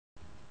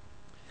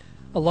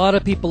A lot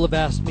of people have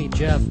asked me,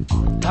 Jeff,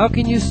 how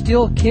can you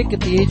still kick at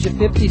the age of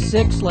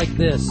 56 like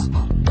this?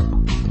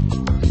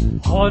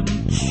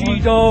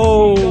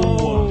 Haunchido!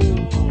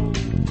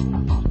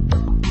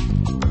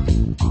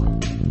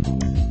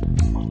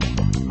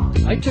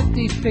 I took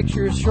these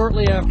pictures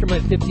shortly after my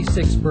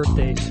 56th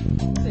birthdays,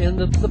 and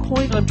the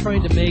point I'm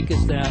trying to make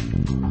is that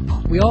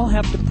we all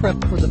have to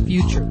prep for the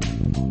future.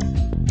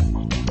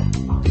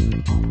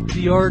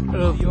 The art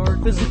of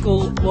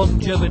physical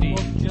longevity.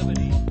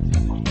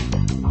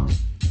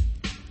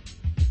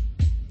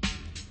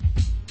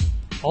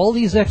 All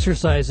these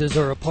exercises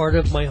are a part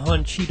of my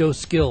Haunchido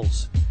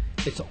skills.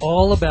 It's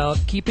all about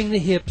keeping the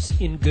hips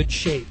in good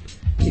shape.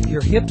 If your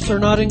hips are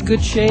not in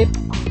good shape,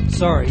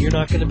 sorry, you're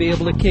not going to be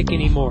able to kick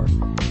anymore.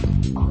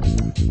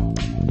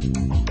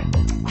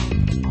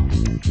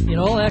 In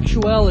all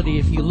actuality,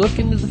 if you look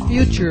into the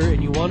future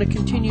and you want to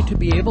continue to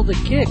be able to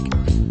kick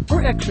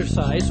or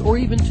exercise or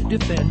even to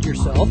defend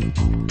yourself,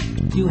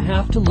 you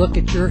have to look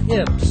at your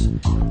hips.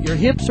 Your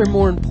hips are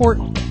more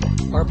important.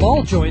 Our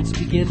ball joints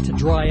begin to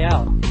dry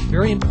out. It's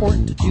very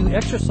important to do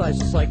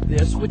exercises like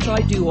this, which I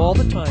do all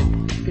the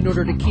time, in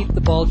order to keep the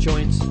ball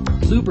joints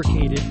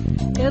lubricated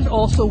and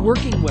also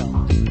working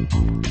well.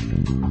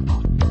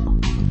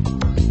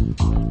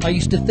 I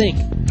used to think,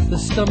 the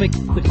stomach,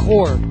 the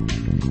core,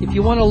 if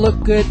you want to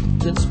look good,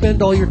 then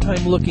spend all your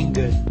time looking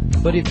good.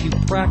 But if you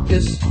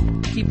practice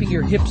keeping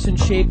your hips in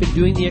shape and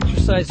doing the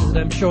exercises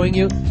that I'm showing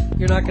you,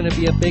 you're not going to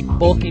be a big,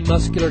 bulky,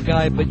 muscular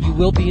guy, but you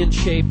will be in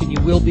shape and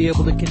you will be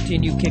able to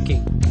continue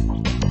kicking.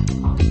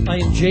 I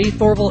am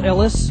J.Thorval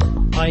Ellis.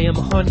 I am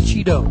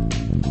Haunchido.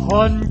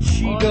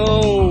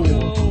 Haunchido!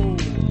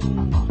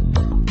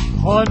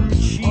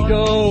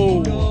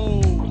 Haunchido!